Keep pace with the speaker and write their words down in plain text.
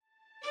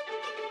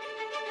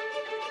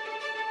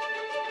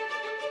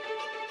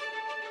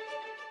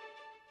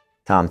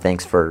Tom,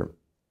 thanks for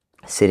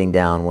sitting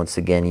down once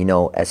again. You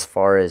know, as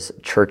far as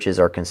churches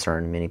are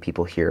concerned, many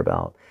people hear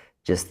about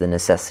just the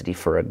necessity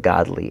for a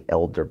godly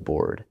elder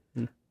board.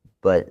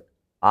 But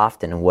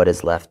often what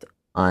is left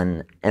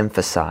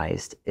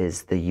unemphasized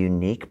is the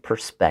unique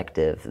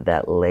perspective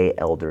that lay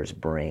elders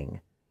bring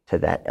to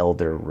that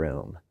elder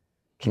room.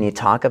 Can you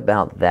talk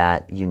about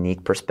that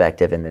unique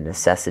perspective and the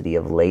necessity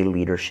of lay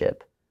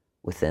leadership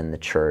within the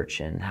church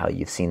and how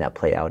you've seen that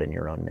play out in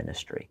your own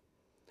ministry?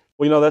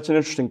 Well, that's an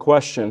interesting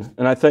question.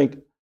 And I think,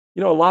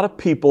 a lot of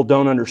people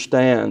don't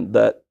understand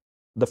that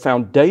the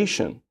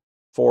foundation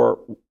for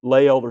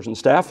lay elders and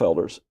staff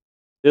elders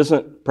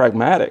isn't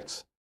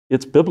pragmatics,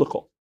 it's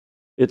biblical.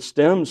 It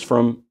stems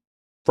from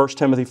 1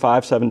 Timothy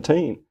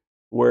 5:17,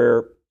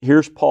 where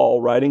here's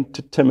Paul writing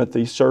to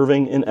Timothy,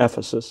 serving in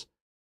Ephesus,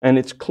 and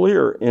it's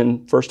clear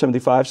in 1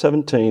 Timothy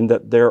 5:17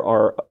 that there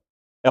are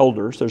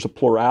elders, there's a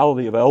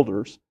plurality of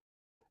elders,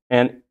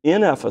 and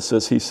in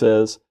Ephesus, he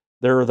says,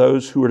 there are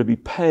those who are to be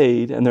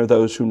paid and there are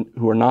those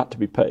who are not to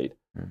be paid.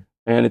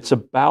 And it's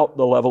about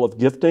the level of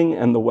gifting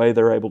and the way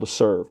they're able to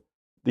serve.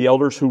 The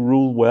elders who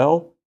rule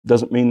well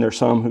doesn't mean there's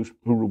some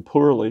who rule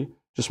poorly,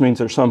 just means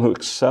there's some who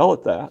excel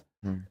at that.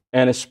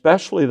 And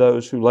especially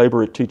those who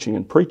labor at teaching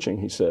and preaching,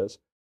 he says,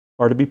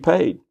 are to be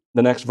paid.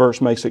 The next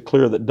verse makes it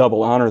clear that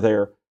double honor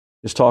there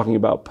is talking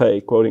about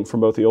pay, quoting from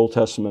both the Old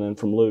Testament and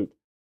from Luke.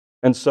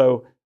 And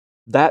so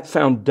that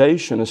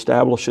foundation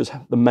establishes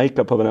the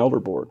makeup of an elder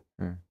board.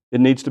 It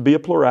needs to be a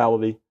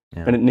plurality,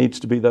 and it needs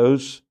to be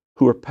those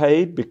who are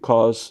paid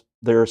because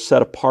they're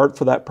set apart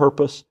for that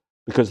purpose,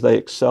 because they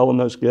excel in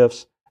those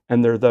gifts,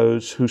 and they're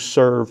those who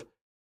serve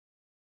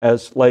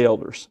as lay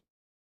elders.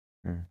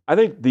 I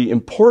think the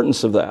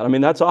importance of that,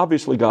 that's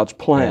obviously God's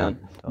plan.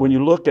 When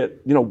you look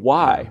at,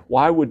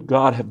 why would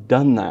God have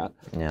done that?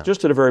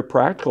 Just at a very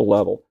practical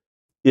level.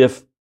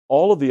 If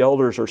all of the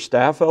elders are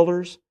staff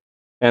elders,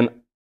 and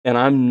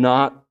I'm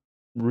not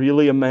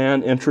really a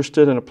man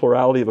interested in a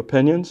plurality of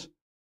opinions,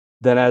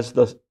 then as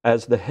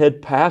the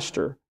head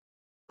pastor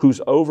who's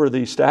over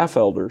these staff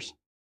elders,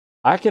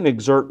 I can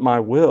exert my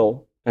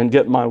will and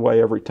get my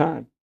way every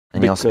time.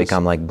 And you also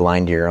become like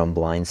blind to your own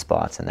blind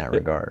spots in that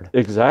regard.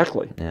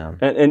 Exactly.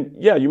 And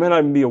you may not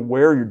even be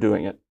aware you're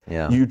doing it.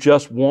 You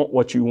just want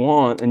what you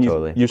want, and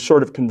you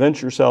sort of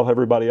convince yourself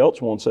everybody else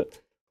wants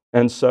it.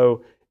 And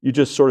so you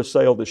just sort of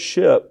sail the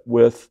ship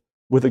with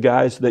the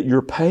guys that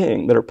you're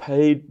paying, that are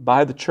paid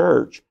by the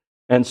church.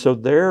 And so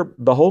they're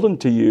beholden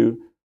to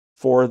you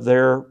for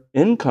their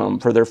income,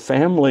 for their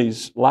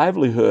family's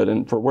livelihood,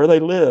 and for where they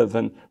live,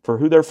 and for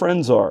who their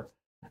friends are.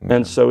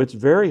 And so it's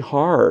very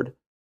hard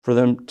for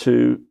them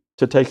to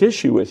take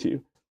issue with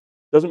you.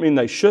 Doesn't mean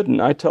they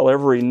shouldn't. I tell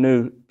every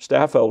new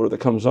staff elder that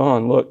comes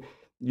on, look,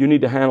 you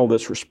need to handle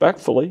this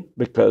respectfully,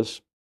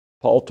 because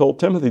Paul told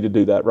Timothy to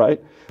do that,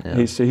 right?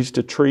 He's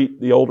to treat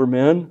the older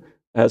men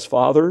as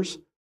fathers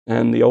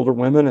and the older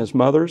women as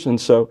mothers. And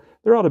so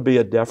there ought to be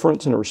a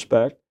deference and a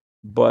respect.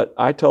 But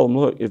I tell them,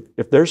 look,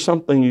 if there's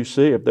something you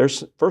see,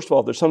 first of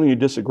all, if there's something you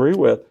disagree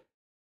with,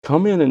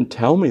 come in and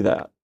tell me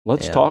that.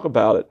 Let's talk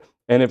about it.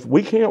 And if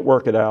we can't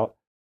work it out,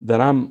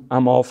 then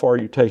I'm all for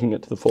you taking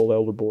it to the full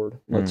elder board.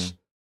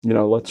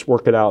 Let's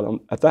work it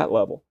out at that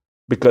level.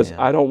 Because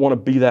I don't want to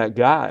be that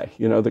guy,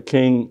 the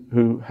king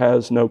who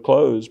has no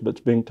clothes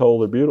but's being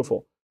told they're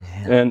beautiful.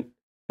 And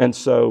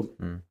so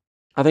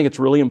I think it's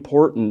really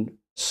important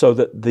so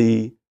that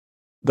the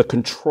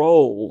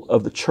control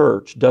of the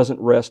church doesn't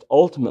rest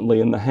ultimately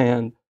in the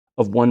hand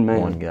of one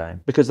man. One guy.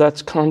 Because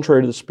that's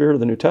contrary to the spirit of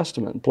the New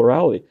Testament,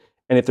 plurality.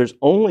 And if there's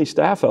only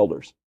staff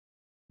elders,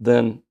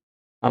 then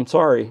I'm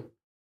sorry,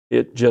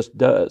 it just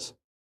does.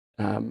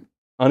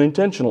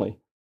 Unintentionally,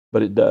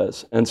 but it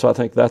does. And so I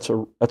think that's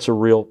a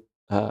real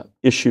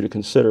issue to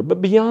consider.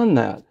 But beyond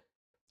that,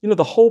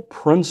 the whole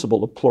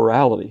principle of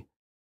plurality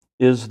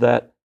is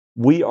that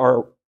we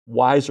are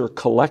wiser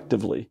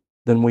collectively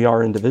than we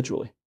are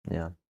individually.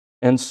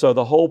 And so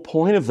the whole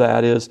point of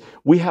that is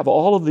we have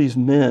all of these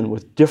men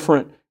with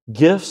different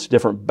gifts,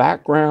 different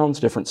backgrounds,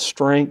 different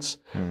strengths,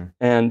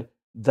 and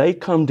they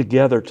come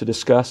together to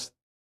discuss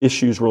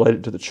issues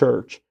related to the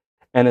church.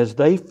 And as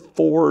they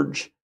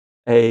forge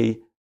a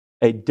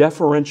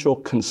deferential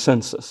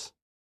consensus,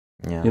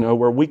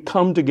 where we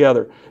come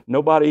together,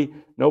 nobody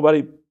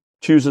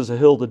chooses a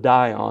hill to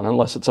die on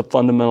unless it's a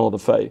fundamental of the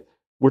faith.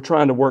 We're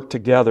trying to work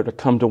together to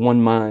come to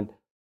one mind.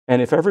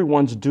 And if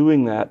everyone's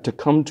doing that to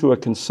come to a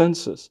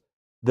consensus,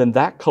 then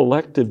that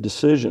collective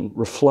decision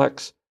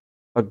reflects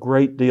a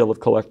great deal of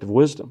collective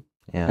wisdom,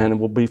 and it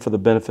will be for the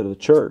benefit of the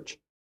church.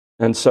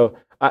 And so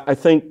I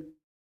think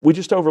we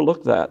just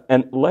overlook that.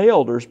 And lay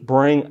elders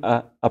bring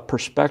a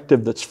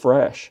perspective that's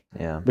fresh,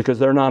 because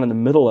they're not in the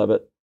middle of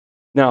it.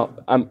 Now,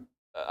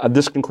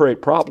 this can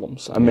create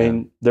problems. I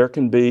mean, there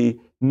can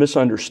be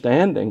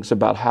misunderstandings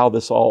about how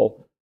this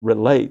all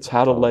relates.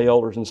 How do lay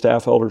elders and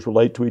staff elders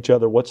relate to each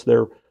other? What's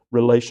their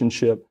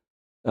relationship?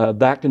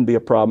 That can be a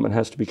problem and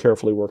has to be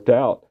carefully worked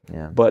out.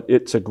 But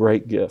it's a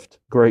great gift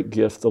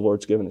the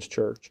Lord's given His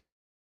church.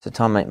 So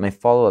Tom, my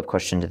follow-up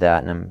question to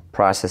that, and I'm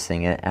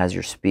processing it as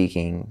you're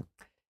speaking,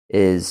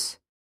 is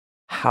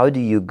how do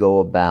you go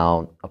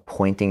about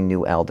appointing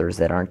new elders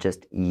that aren't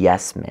just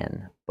yes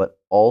men, but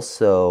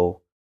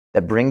also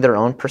that bring their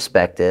own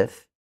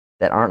perspective,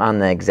 that aren't on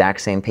the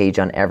exact same page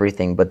on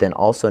everything, but then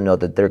also know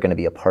that they're going to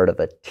be a part of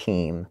a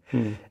team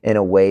in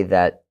a way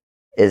that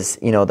is,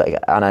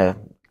 on a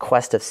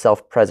quest of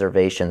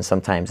self-preservation,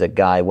 sometimes a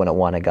guy wouldn't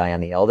want a guy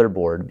on the elder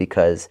board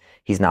because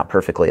he's not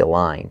perfectly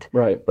aligned.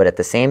 Right. But at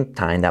the same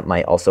time, that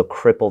might also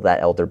cripple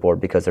that elder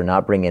board because they're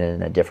not bringing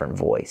in a different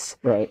voice.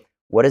 Right.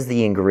 What is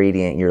the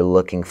ingredient you're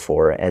looking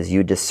for as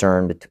you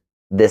discern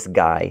this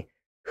guy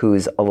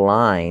who's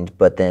aligned,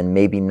 but then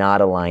maybe not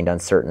aligned on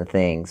certain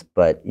things?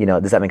 But,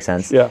 does that make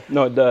sense? Yeah,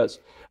 no, it does.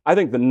 I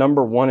think the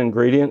number one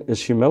ingredient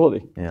is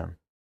humility. Yeah.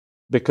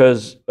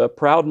 Because a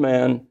proud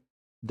man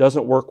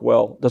doesn't work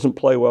well, doesn't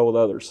play well with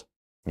others.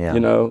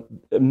 Yeah.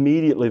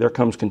 Immediately there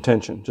comes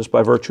contention just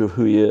by virtue of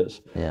who he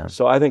is. Yeah.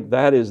 So I think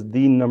that is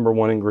the number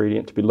one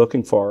ingredient to be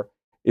looking for,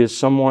 is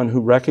someone who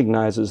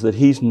recognizes that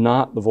he's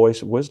not the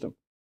voice of wisdom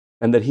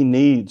and that he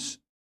needs,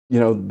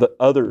 the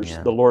others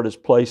the Lord has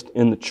placed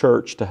in the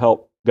church to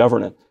help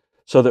govern it,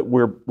 so that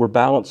we're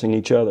balancing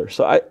each other.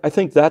 So I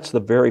think that's the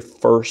very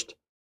first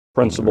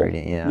principle.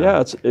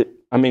 Yeah.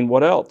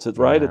 What else? It's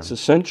right. Yeah, it's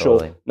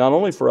essential not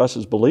only for us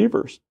as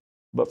believers,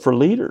 but for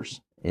leaders.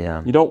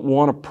 Yeah. You don't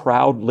want a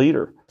proud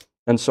leader.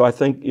 And so I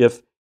think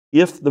if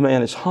the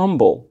man is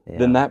humble,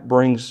 then that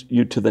brings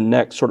you to the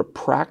next sort of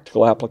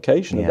practical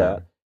application of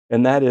that.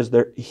 And that is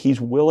he's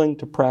willing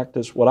to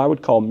practice what I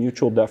would call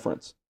mutual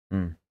deference.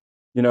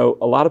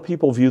 A lot of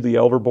people view the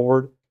elder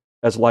board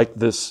as like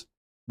this,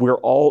 we're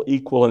all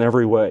equal in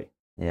every way.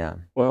 Yeah.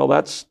 Well,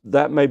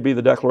 that may be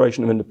the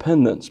Declaration of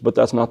Independence, but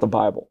that's not the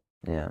Bible.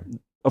 Yeah.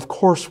 Of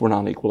course we're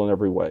not equal in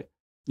every way.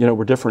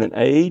 We're different in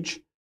age,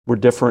 we're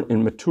different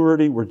in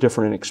maturity, we're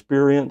different in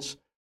experience,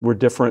 we're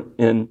different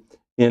in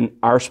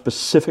our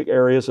specific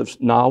areas of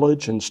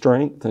knowledge and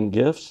strength and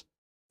gifts.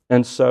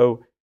 And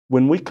so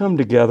when we come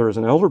together as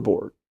an elder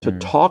board to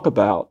talk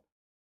about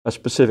a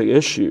specific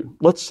issue,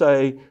 let's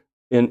say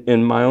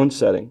in my own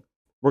setting,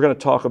 we're going to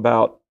talk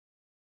about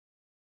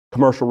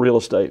commercial real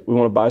estate. We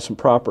want to buy some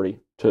property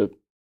to,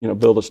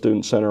 build a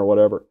student center or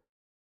whatever.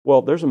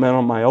 Well, there's a man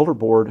on my elder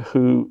board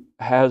who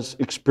has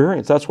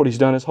experience. That's what he's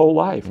done his whole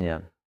life.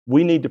 Yeah.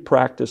 We need to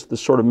practice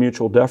this sort of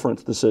mutual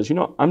deference that says,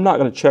 I'm not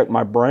going to check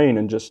my brain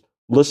and just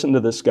listen to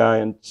this guy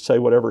and say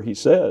whatever he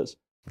says.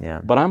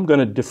 Yeah. But I'm going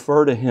to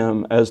defer to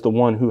him as the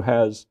one who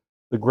has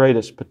the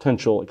greatest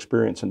potential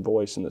experience and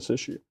voice in this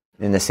issue.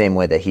 In the same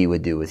way that he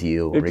would do with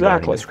you.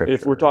 Exactly.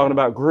 If we're talking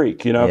about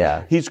Greek,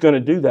 he's going to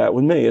do that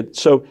with me.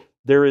 So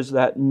there is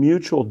that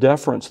mutual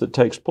deference that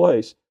takes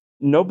place.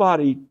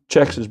 Nobody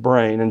checks his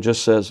brain and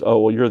just says, oh,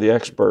 well, you're the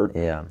expert.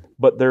 Yeah.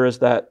 But there is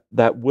that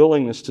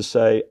willingness to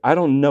say, I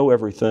don't know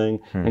everything,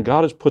 and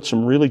God has put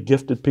some really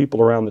gifted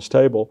people around this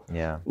table.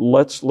 Yeah.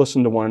 Let's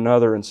listen to one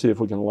another and see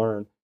if we can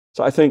learn.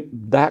 So I think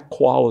that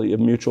quality of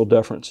mutual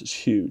deference is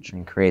huge.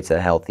 And creates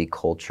a healthy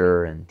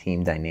culture and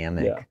team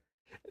dynamic. Yeah.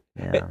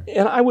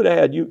 And I would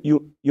add,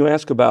 you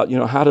ask about,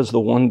 how does the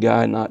one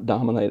guy not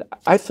dominate?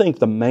 I think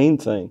the main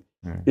thing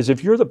is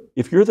if you're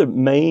the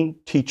main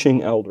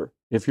teaching elder,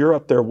 if you're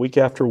up there week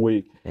after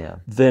week,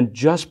 then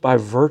just by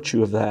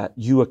virtue of that,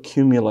 you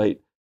accumulate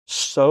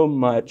so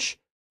much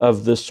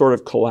of this sort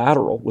of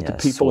collateral with the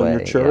people in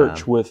your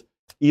church,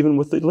 even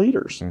with the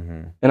leaders.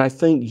 And I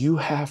think you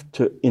have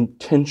to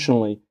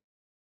intentionally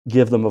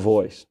give them a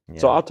voice.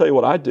 So I'll tell you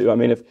what I do. I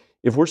mean,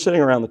 if we're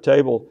sitting around the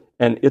table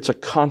and it's a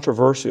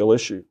controversial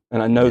issue,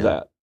 and I know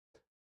that,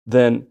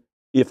 then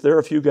if there are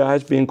a few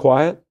guys being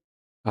quiet,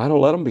 I don't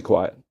let them be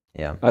quiet.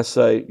 Yeah. I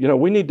say,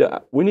 we need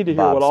to hear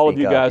Bob, what all of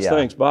you guys up,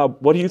 think. Bob,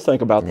 what do you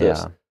think about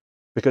this?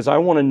 Because I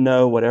want to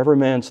know what every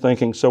man's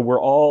thinking, so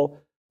we're all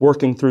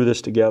working through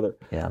this together.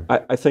 Yeah.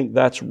 I think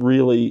that's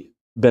really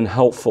been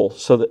helpful,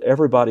 so that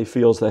everybody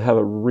feels they have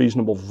a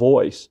reasonable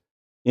voice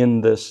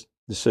in this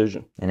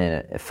decision. And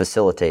it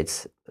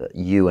facilitates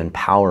you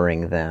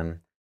empowering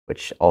them,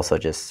 which also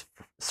just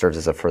serves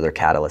as a further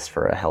catalyst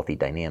for a healthy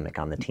dynamic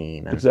on the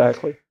team. And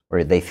exactly.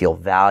 Where they feel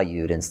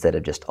valued instead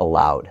of just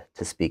allowed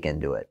to speak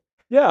into it.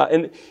 Yeah,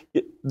 and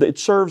it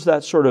serves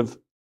that sort of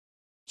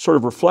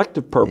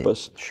reflective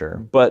purpose. Sure.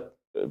 But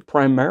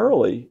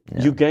primarily,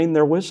 you gain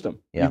their wisdom.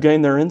 You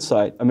gain their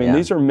insight. I mean,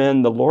 these are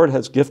men the Lord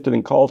has gifted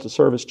and called to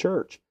serve His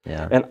church.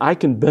 And I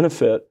can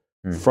benefit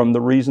from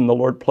the reason the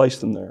Lord placed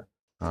them there.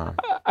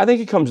 I think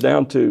it comes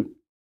down to,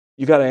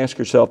 you got to ask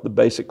yourself the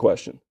basic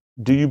question.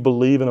 Do you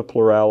believe in a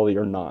plurality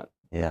or not?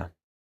 Yeah.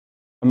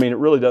 I mean, it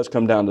really does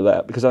come down to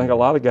that, because I think a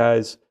lot of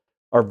guys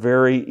are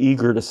very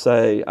eager to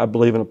say, I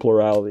believe in a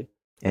plurality.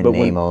 And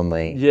name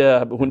only.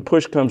 Yeah, but when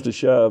push comes to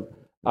shove,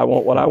 I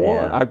want what I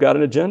want. I've got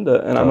an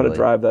agenda, and I'm going to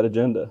drive that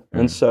agenda.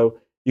 And so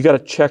you got to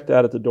check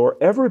that at the door.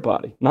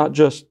 Everybody, not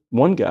just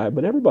one guy,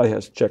 but everybody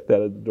has to check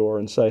that at the door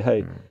and say,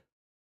 hey,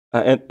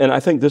 and I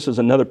think this is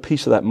another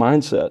piece of that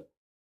mindset,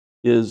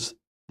 is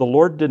the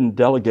Lord didn't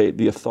delegate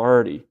the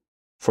authority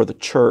for the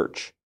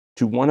church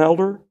to one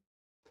elder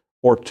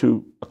or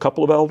to a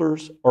couple of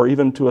elders or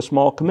even to a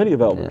small committee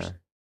of elders.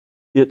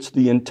 It's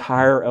the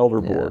entire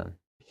elder board.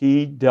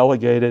 He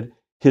delegated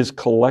his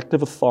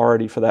collective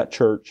authority for that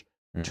church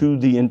to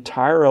the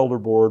entire elder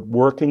board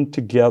working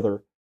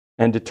together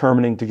and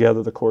determining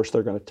together the course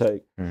they're going to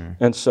take.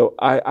 And so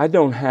I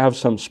don't have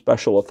some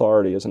special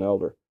authority as an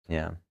elder.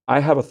 Yeah. I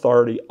have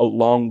authority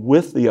along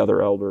with the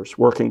other elders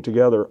working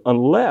together,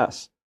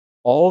 unless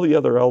all the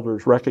other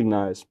elders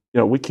recognize,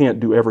 we can't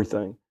do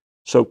everything.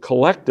 So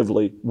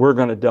collectively, we're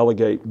going to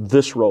delegate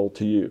this role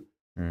to you.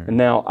 And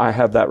now I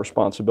have that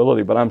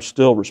responsibility, but I'm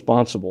still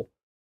responsible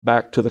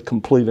back to the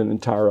complete and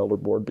entire elder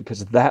board,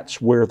 because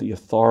that's where the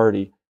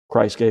authority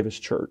Christ gave his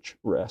church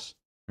rests.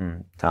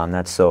 Tom,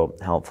 that's so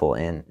helpful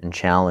and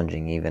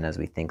challenging, even as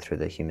we think through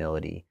the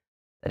humility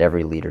that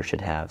every leader should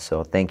have.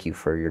 So thank you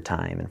for your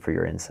time and for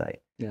your insight.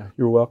 Yeah,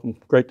 you're welcome.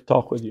 Great to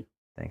talk with you.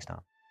 Thanks,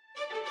 Tom.